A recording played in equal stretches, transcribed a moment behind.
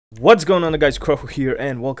What's going on, guys? Crow here,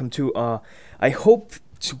 and welcome to I hope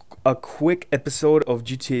to a quick episode of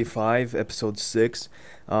GTA 5, episode 6.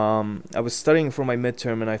 I was studying for my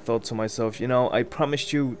midterm, and I thought to myself, I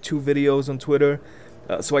promised you 2 videos on Twitter,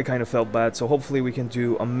 so I kind of felt bad. So hopefully we can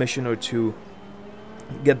do a mission or two,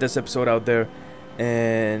 get this episode out there,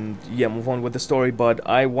 and yeah, move on with the story. But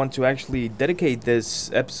I want to actually dedicate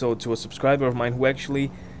this episode to a subscriber of mine who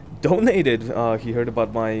actually donated. He heard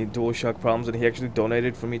about my DualShock problems, and he actually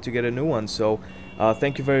donated for me to get a new one. So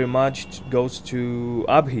thank you very much. Goes to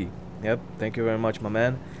Abhi. Yep, thank you very much, my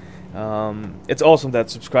man. It's awesome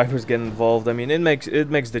that subscribers get involved. I mean, it makes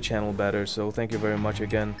the channel better, so thank you very much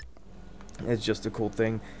again. It's just a cool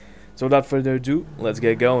thing. So without further ado, let's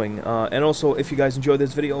get going. And also, if you guys enjoyed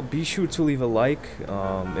this video, be sure to leave a like.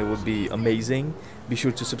 It would be amazing. Be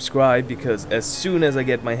sure to subscribe, because as soon as I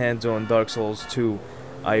get my hands on Dark Souls 2,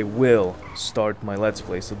 I will start my Let's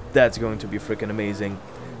Play. So that's going to be freaking amazing.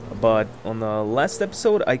 But on the last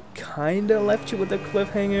episode, I kinda left you with a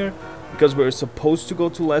cliffhanger, because we were supposed to go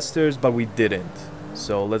to Lester's, but we didn't.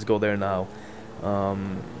 So let's go there now.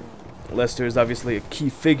 Lester is obviously a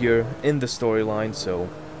key figure in the storyline, so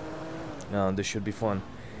this should be fun.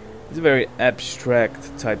 He's a very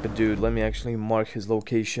abstract type of dude. Let me actually mark his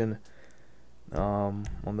location on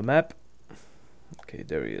the map. Okay,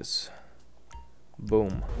 there he is.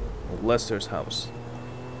 Boom. Lester's house.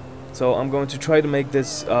 So I'm going to try to make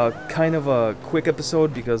this kind of a quick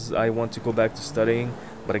episode, because I want to go back to studying.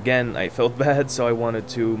 But again, I felt bad, so I wanted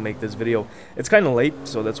to make this video. It's kind of late,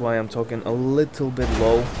 so that's why I'm talking a little bit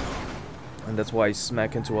low. And that's why I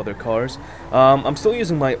smack into other cars. I'm still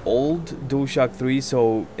using my old DualShock 3,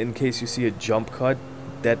 so in case you see a jump cut,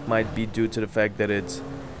 that might be due to the fact that it's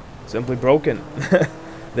simply broken.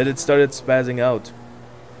 That it started spazzing out.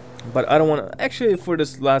 But I don't want to... Actually, for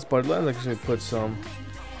this last part, let's actually put some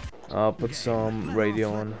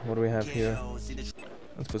radio on. What do we have here?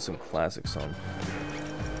 Let's put some classics on.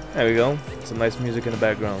 There we go. Some nice music in the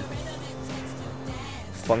background.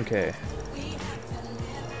 Funky.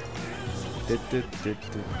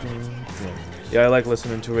 Yeah, I like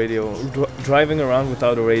listening to radio. Driving around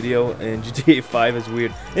without a radio in GTA 5 is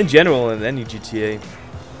weird. In general, in any GTA.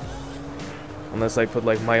 Unless I put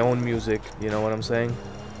like my own music, you know what I'm saying?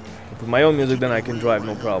 If I put my own music, then I can drive,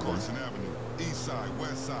 no problem.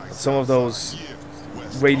 Some of those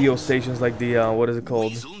radio stations, like the, what is it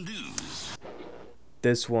called?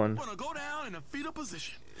 This one.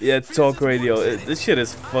 Yeah, talk radio. This shit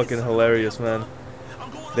is fucking hilarious, man.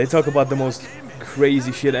 They talk about the most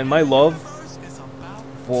crazy shit, and my love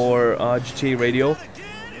for GTA radio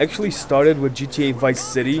actually started with GTA Vice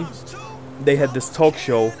City. They had this talk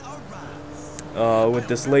show with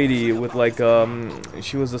this lady with like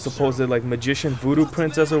she was a supposed like magician voodoo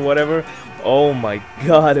princess or whatever. Oh my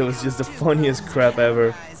god, it was just the funniest crap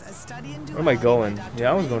ever. Where am I going?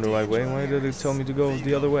 Yeah, I was going the right way. Why did it tell me to go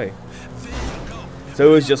the other way? So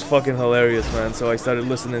it was just fucking hilarious, man. So I started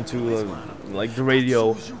listening to like the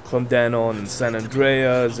radio from then on, in San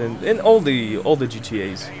Andreas and all the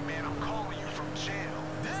GTAs,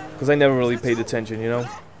 because I never really paid attention, you know.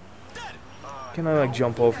 Can I like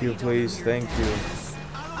jump off here, please? Thank you.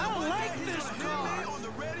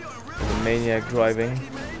 The maniac driving.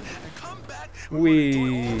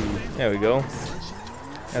 Whee! There we go.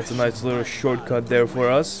 That's a nice little shortcut there for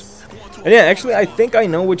us. And yeah, actually, I think I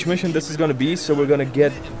know which mission this is gonna be, so we're gonna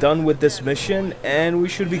get done with this mission, and we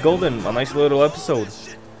should be golden. A nice little episode.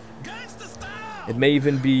 It may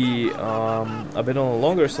even be a bit on the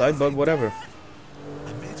longer side, but whatever.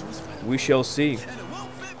 We shall see.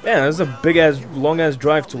 Yeah, that's a big-ass, long-ass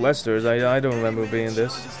drive to Lester's. I don't remember being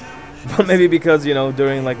this. But maybe because, you know,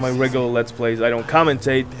 during like my regular Let's Plays, I don't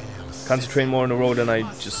commentate, concentrate more on the road, and I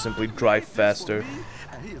just simply drive faster.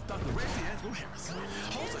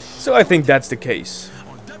 So I think that's the case.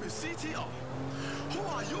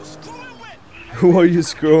 Who are you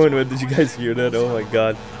screwing with? Did you guys hear that? Oh my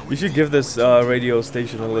god. You should give this radio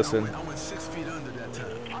station a listen.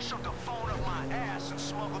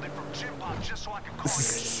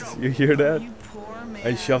 You hear that?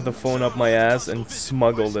 I shoved the phone up my ass and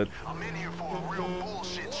smuggled it.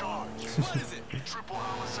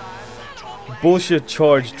 Bullshit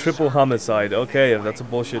charge, triple homicide. Okay, if that's a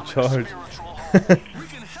bullshit charge.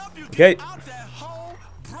 Okay.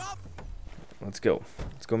 Let's go.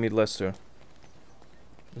 Let's go meet Lester.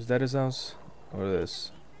 Is that his house? Or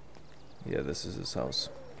this? Yeah, this is his house.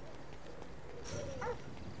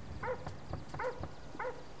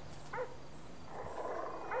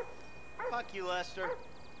 Fuck you, Lester.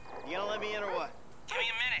 You gonna let me in or what? Give me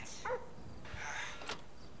a minute.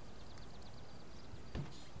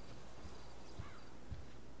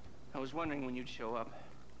 I was wondering when you'd show up.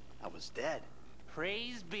 I was dead.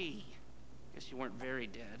 Praise be. Guess you weren't very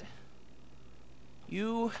dead.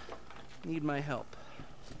 You need my help.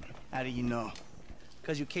 How do you know?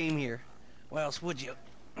 Because you came here. Why else would you?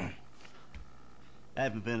 I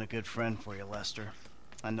haven't been a good friend for you, Lester.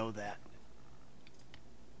 I know that.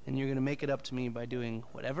 And you're gonna make it up to me by doing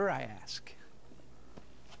whatever I ask.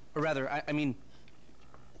 Or rather, I mean,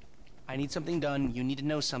 I need something done, you need to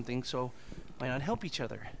know something, so why not help each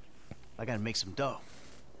other? I gotta make some dough.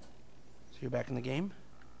 So you're back in the game?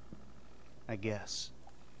 I guess.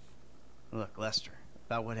 Look, Lester,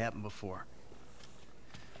 about what happened before.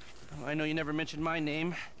 Oh, I know you never mentioned my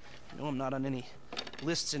name. I know I'm not on any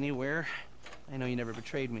lists anywhere. I know you never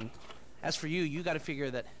betrayed me. As for you, you gotta figure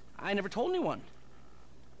that I never told anyone.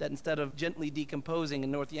 That instead of gently decomposing in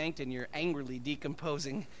North Yankton, you're angrily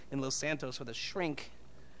decomposing in Los Santos with a shrink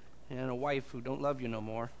and a wife who don't love you no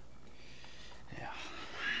more. Yeah,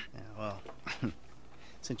 well,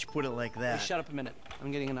 since you put it like that... Hey, shut up a minute.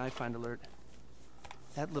 I'm getting an iFind alert.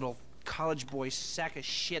 That little college boy sack of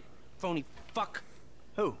shit, phony fuck.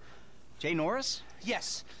 Who? Jay Norris?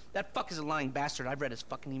 Yes, that fuck is a lying bastard. I've read his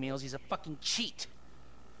fucking emails. He's a fucking cheat.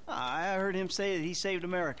 I heard him say that he saved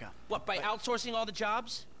America. What, by outsourcing all the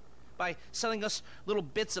jobs? By selling us little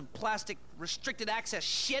bits of plastic restricted access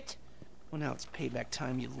shit? Well, now it's payback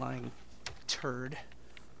time, you lying turd.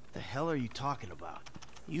 The hell are you talking about?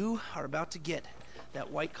 You are about to get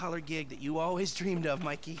that white-collar gig that you always dreamed of,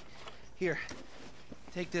 Mikey. Here,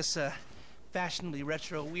 take this, fashionably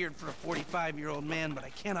retro weird for a 45-year-old man, but I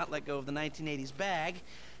cannot let go of the 1980s bag,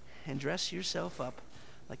 and dress yourself up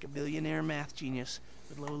like a billionaire math genius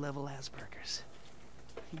with low-level Asperger's.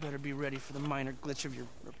 You better be ready for the minor glitch of your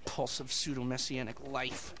repulsive pseudo-messianic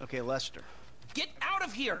life. Okay, Lester. Get out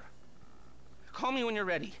of here! Call me when you're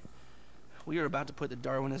ready. We are about to put the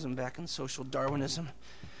Darwinism back in social Darwinism,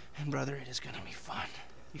 and brother, it is gonna be fun.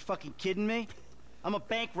 You fucking kidding me? I'm a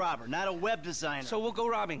bank robber, not a web designer. So we'll go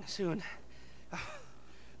robbing soon.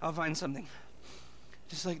 I'll find something.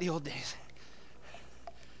 Just like the old days.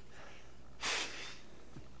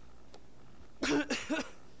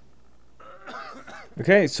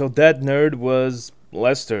 Okay, so that nerd was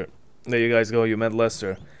Lester. There you guys go, you met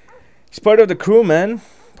Lester. He's part of the crew, man.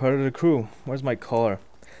 Part of the crew. Where's my car?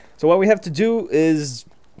 So what we have to do is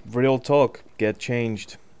real talk. Get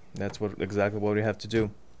changed. That's exactly what we have to do.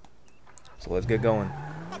 So let's get going.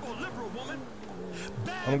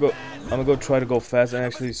 I'm gonna go try to go fast and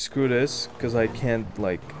actually screw this, because I can't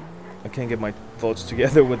get my thoughts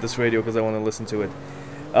together with this radio because I want to listen to it.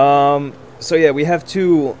 So yeah, we have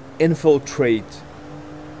to infiltrate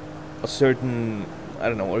a certain, I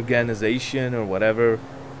don't know, organization or whatever,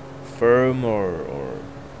 firm or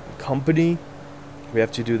company. We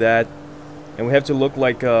have to do that, and we have to look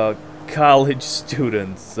like a college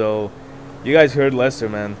student. So you guys heard Lester,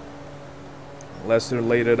 man. Lester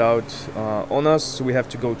laid it out on us, so we have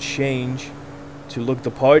to go change to look the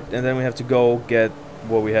part, and then we have to go get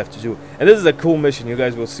what we have to do. And this is a cool mission. You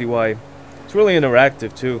guys will see why. It's really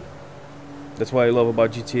interactive too. That's what I love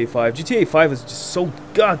about GTA 5. GTA 5 is just so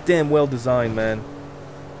goddamn well designed, man.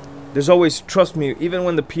 There's always, trust me, even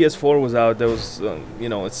when the PS4 was out, there was, you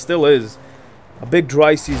know, it still is a big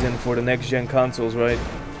dry season for the next gen consoles, right?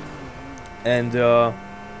 And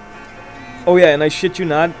oh yeah, and I shit you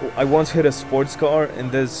not, I once hit a sports car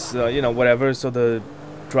in this, you know, whatever, so the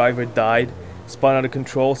driver died, spun out of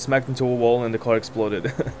control, smacked into a wall, and the car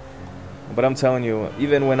exploded. But I'm telling you,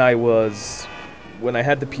 even when I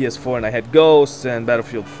had the PS4 and I had Ghosts and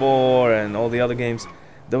Battlefield 4 and all the other games,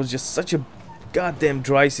 there was just such a goddamn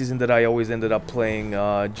dry season that I always ended up playing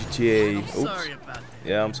GTA. Oops. Sorry about that.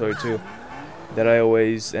 Yeah, I'm sorry too. That I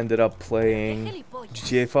always ended up playing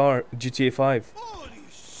GTA 5.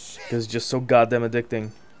 Because it's just so goddamn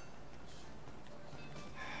addicting.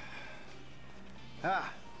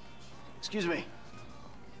 Excuse me.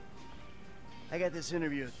 I got this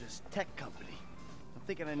interview at this tech company. I'm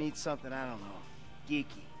thinking I need something, I don't know, geeky,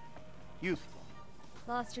 youthful.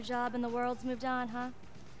 Lost your job and the world's moved on, huh?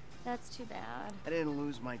 That's too bad. I didn't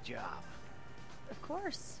lose my job. Of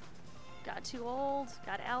course. Got too old,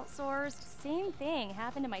 got outsourced. Same thing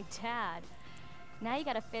happened to my dad. Now you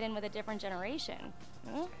gotta fit in with a different generation.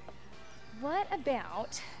 Huh? What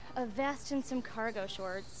about a vest and some cargo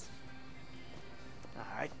shorts?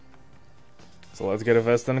 Alright. So let's get a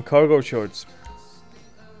vest and cargo shorts.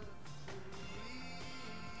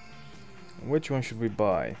 Which one should we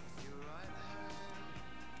buy?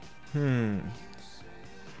 I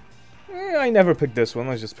never picked this one.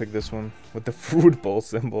 Let's just pick this one with the fruit bowl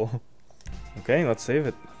symbol. Okay, let's save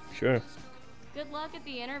it. Sure. Good luck at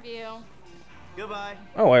the interview. Goodbye.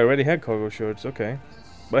 Oh, I already had cargo shorts. Okay.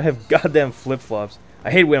 But I have goddamn flip-flops.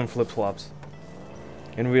 I hate wearing flip-flops.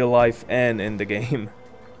 In real life and in the game.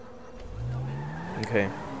 Okay.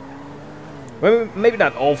 Well, maybe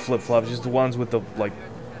not all flip-flops, just the ones with the, like,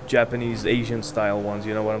 Japanese, Asian style ones,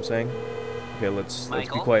 you know what I'm saying? Okay, let's be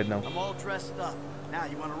quiet now. I'm all dressed up. Now,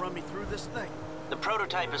 you want to run me through this thing? The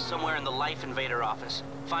prototype is somewhere in the Life Invader office.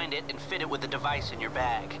 Find it and fit it with the device in your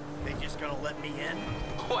bag. They just gonna let me in?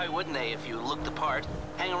 Why wouldn't they if you look the part?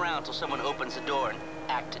 Hang around till someone opens the door and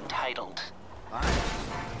act entitled. Fine.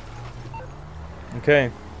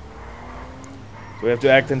 Okay. So we have to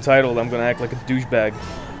act entitled. I'm gonna act like a douchebag.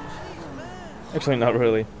 Actually, not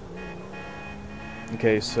really.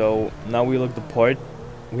 Okay, so now we look the part.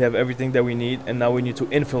 We have everything that we need, and now we need to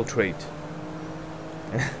infiltrate.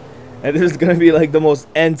 And this is gonna be like the most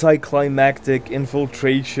anticlimactic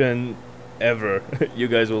infiltration ever. You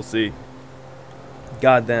guys will see.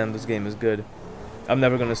 God damn, this game is good. I'm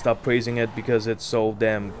never gonna stop praising it because it's so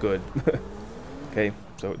damn good. Okay,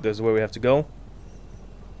 so this is where we have to go.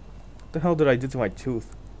 What the hell did I do to my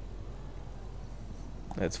tooth?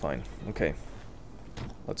 That's fine. Okay.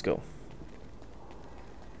 Let's go.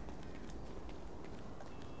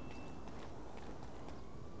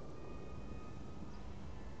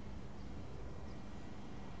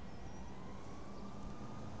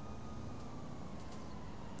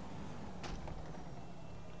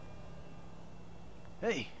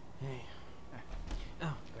 Hey.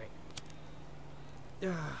 Oh,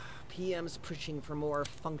 great. PM's pushing for more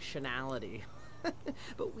functionality.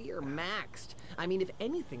 But we are maxed. I mean, if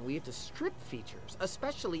anything, we have to strip features,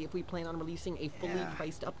 especially if we plan on releasing a fully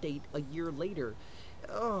priced update a year later.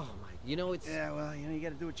 Oh my, you know, it's... Yeah, well, you know, you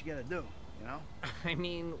gotta do what you gotta do, you know? I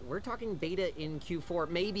mean, we're talking beta in Q4,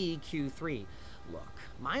 maybe Q3. Look,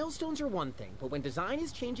 milestones are one thing, but when design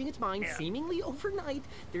is changing its mind seemingly overnight,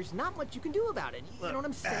 there's not much you can do about it. You know what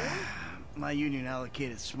I'm saying? My union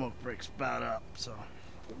allocated smoke breaks about up, so...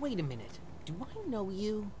 Wait a minute. Do I know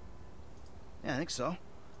you? Yeah, I think so.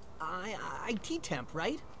 IT temp,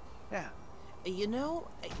 right? Yeah. You know,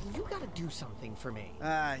 you gotta do something for me.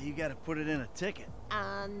 You gotta put it in a ticket.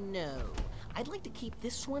 No. I'd like to keep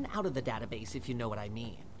this one out of the database, if you know what I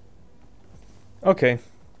mean. Okay.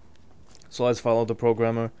 So let's follow the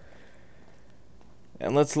programmer.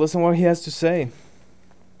 And let's listen what he has to say.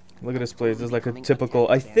 Look at this place. This is like a typical...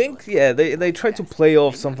 I think, yeah, they tried to play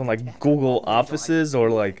off something like Google Offices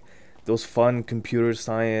or like those fun computer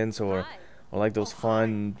science or like those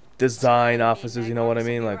fun design offices, you know what I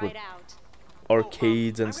mean? Like with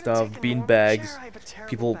arcades and stuff, beanbags,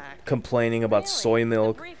 people complaining about soy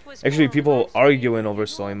milk. Actually, people arguing over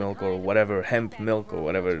soy milk or whatever, hemp milk or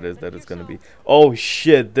whatever it is that it's gonna be. Oh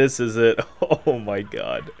shit, this is it. Oh my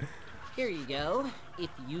god. Here you go. If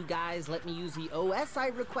you guys let me use the OS I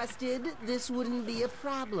requested, this wouldn't be a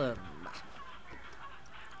problem.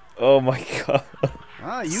 Oh my god.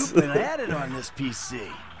 Ah, you've been at it on this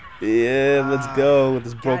PC. Yeah, let's go with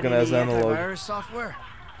this broken ass analog. Antivirus software?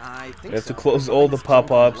 I think We have to so. close all the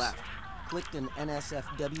pop-ups Clicked an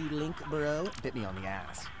NSFW link, bro. Bit me on the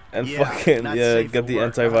ass. and Yeah, fucking not yeah, safe get for the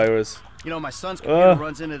work, huh? antivirus. You know, my son's computer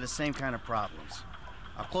runs into the same kind of problems.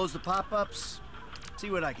 I'll close the pop-ups,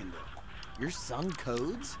 see what I can do. Your son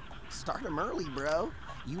codes? Start him early, bro.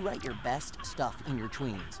 You write your best stuff in your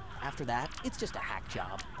tweens. After that, it's just a hack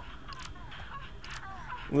job.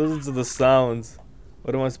 Listen to the sounds.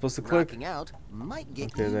 What am I supposed to click? Rocking out might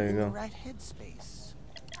get Okay, you there you in go. the right headspace.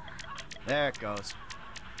 There it goes.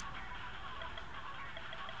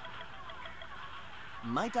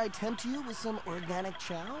 Might I tempt you with some organic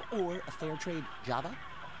chow or a fair trade Java?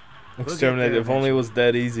 Exterminate. If only it was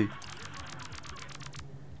that easy.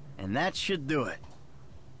 And that should do it.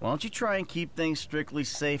 Why don't you try and keep things strictly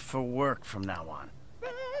safe for work from now on?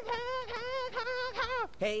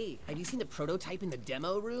 Hey, have you seen the prototype in the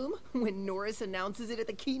demo room? When Norris announces it at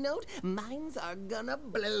the keynote, minds are gonna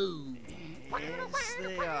blow. Yes,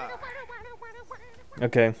 they are.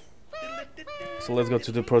 Okay. So let's go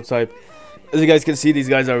to the prototype. As you guys can see, these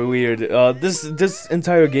guys are weird. This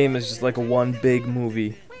entire game is just like a one big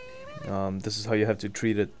movie. This is how you have to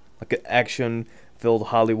treat it, like an action-filled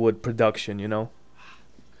Hollywood production, you know.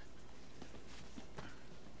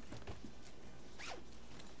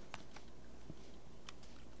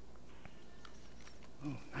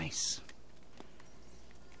 Oh, nice.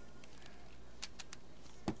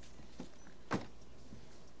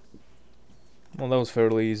 Well, that was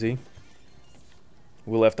fairly easy.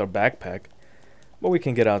 We left our backpack, but we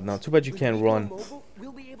can get out now. Too bad you can't run.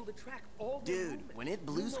 Dude, when it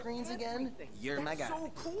blue screens again, you're my guy.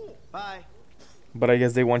 Bye. But I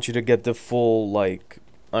guess they want you to get the full, like,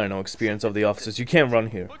 I don't know, experience of the offices. You can't run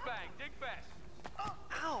here.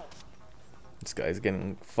 This guy's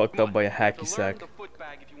getting fucked up by a hacky sack.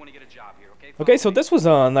 Okay, Okay, so this was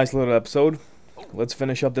a nice little episode. Let's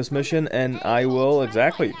finish up this mission, and I will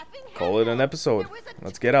exactly call it an episode.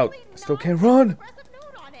 Let's get out. Still can't run.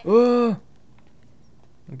 Okay,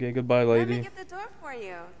 goodbye, Let me lady. get the door for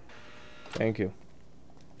you. Thank you.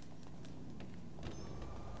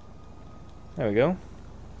 There we go.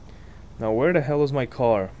 Now, where the hell is my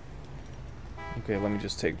car? Okay, let me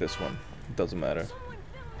just take this one. It doesn't matter.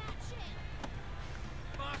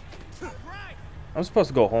 I'm supposed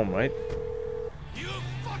to go home, right?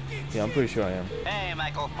 Yeah, I'm pretty sure I am. Hey,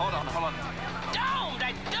 Michael, hold on. Domed!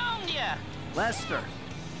 I domed ya! Lester,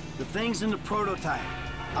 the thing's in the prototype.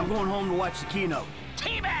 I'm going home to watch the keynote.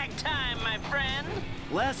 Teabag time, my friend!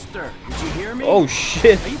 Lester, did you hear me? Oh,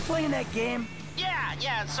 shit! Are you playing that game?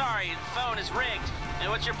 Yeah, sorry, the phone is rigged. And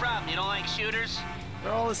what's your problem? You don't like shooters?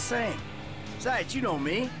 They're all the same. Besides, you know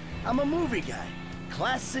me. I'm a movie guy.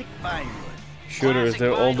 Classic Vinewood. Shooters,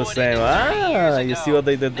 they're all the same. Ah, you see what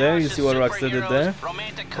they did there? You see what Rockstar did there?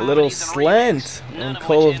 A little slant on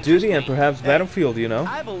Call of Duty and perhaps Battlefield, you know?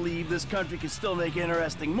 I believe this country can still make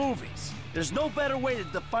interesting movies. There's no better way to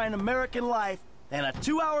define American life than a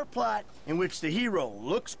 2-hour plot in which the hero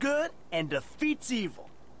looks good and defeats evil.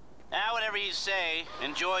 Whatever you say.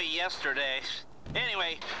 Enjoy yesterday.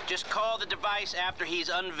 Anyway, just call the device after he's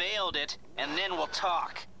unveiled it, and then we'll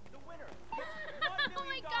talk. Oh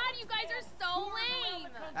my god, you guys are so lame!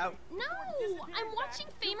 Out. No! I'm watching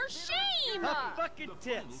Fame or Shame! Hot fucking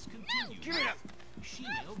tits. Give it up. You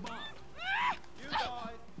guys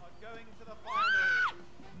are going to the final.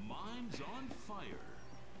 Mime's on fire.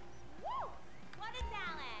 What a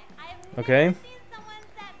talent. I have Okay. never seen someone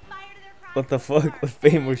set fire to their craft What the fuck? before. With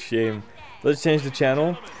Fame or Shame? Let's change the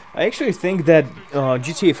channel. I actually think that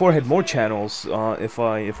GTA 4 had more channels, if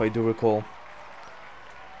I do recall.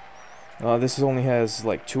 This only has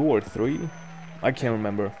like 2 or 3. I can't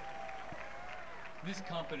remember. This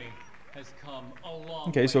company has come a long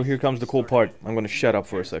Okay, so way here since comes we the cool started part. I'm gonna shut up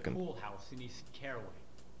for a Here's the second. Pool house in East Caraway.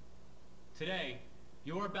 Today,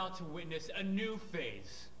 you're about to witness a new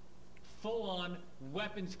phase. Full-on,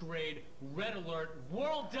 weapons-grade, red alert,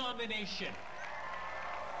 world domination.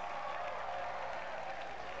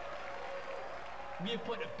 We have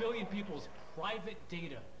put 1 billion people's private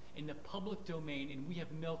data in the public domain, and we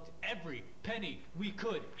have milked every penny we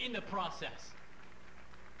could in the process.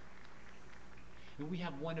 And we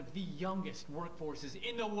have one of the youngest workforces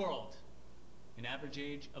in the world. An average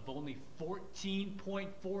age of only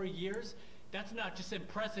 14.4 years. That's not just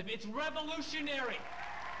impressive, it's revolutionary!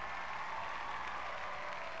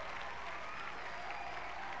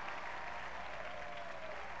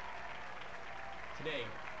 Today,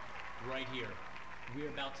 right here, we're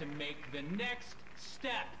about to make the next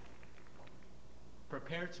step.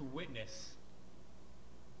 Prepare to witness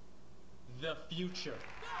the future.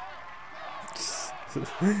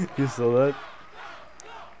 You saw that?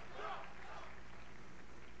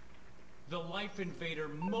 The Life Invader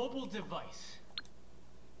mobile device.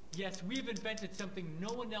 Yes, we've invented something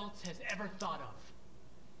no one else has ever thought of.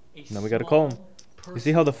 A Now we gotta call him. small, You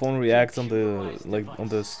see how the phone personal, reacts on the computerized on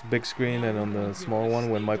this big screen and on the small one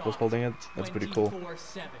when Mike was holding it? That's pretty cool.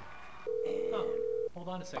 24/7. Oh, hold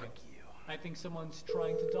on a second. I think someone's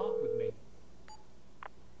trying to talk with me.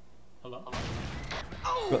 Hello?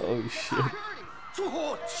 Oh shit.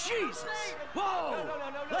 Oh, Jesus.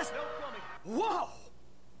 Whoa. Let's... Whoa.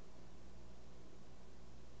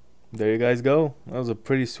 There you guys go. That was a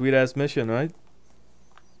pretty sweet ass mission, right?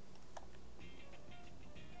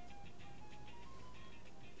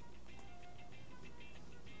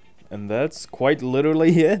 And that's quite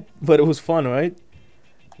literally it, but it was fun, right?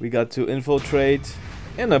 We got to infiltrate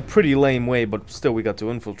in a pretty lame way, but still we got to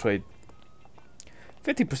infiltrate.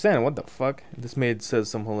 50%, what the fuck? This maid says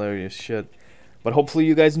some hilarious shit. But hopefully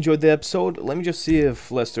you guys enjoyed the episode. Let me just see if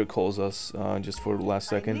Lester calls us, just for the last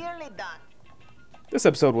second. Nearly done. This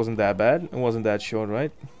episode wasn't that bad. It wasn't that short,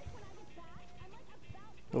 right?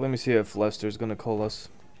 But let me see if Lester's gonna call us.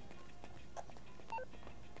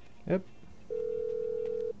 Yep.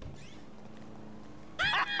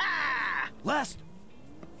 Lester,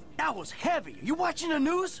 that was heavy. You watching the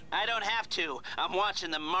news? I don't have to. I'm watching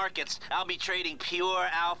the markets. I'll be trading pure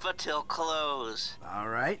alpha till close. All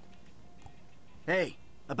right. Hey,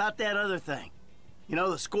 about that other thing. You know,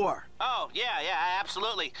 the score. Oh, yeah,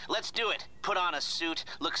 absolutely. Let's do it. Put on a suit,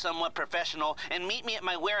 look somewhat professional, and meet me at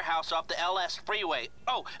my warehouse off the LS freeway.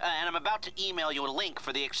 Oh, and I'm about to email you a link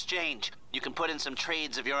for the exchange. You can put in some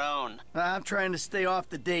trades of your own. I'm trying to stay off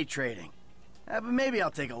the day trading. But maybe I'll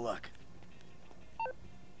take a look.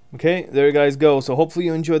 Okay, there you guys go. So hopefully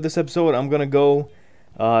you enjoyed this episode. I'm gonna go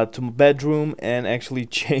to my bedroom and actually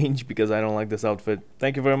change because I don't like this outfit.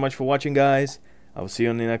 Thank you very much for watching, guys. I will see you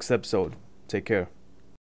on the next episode. Take care.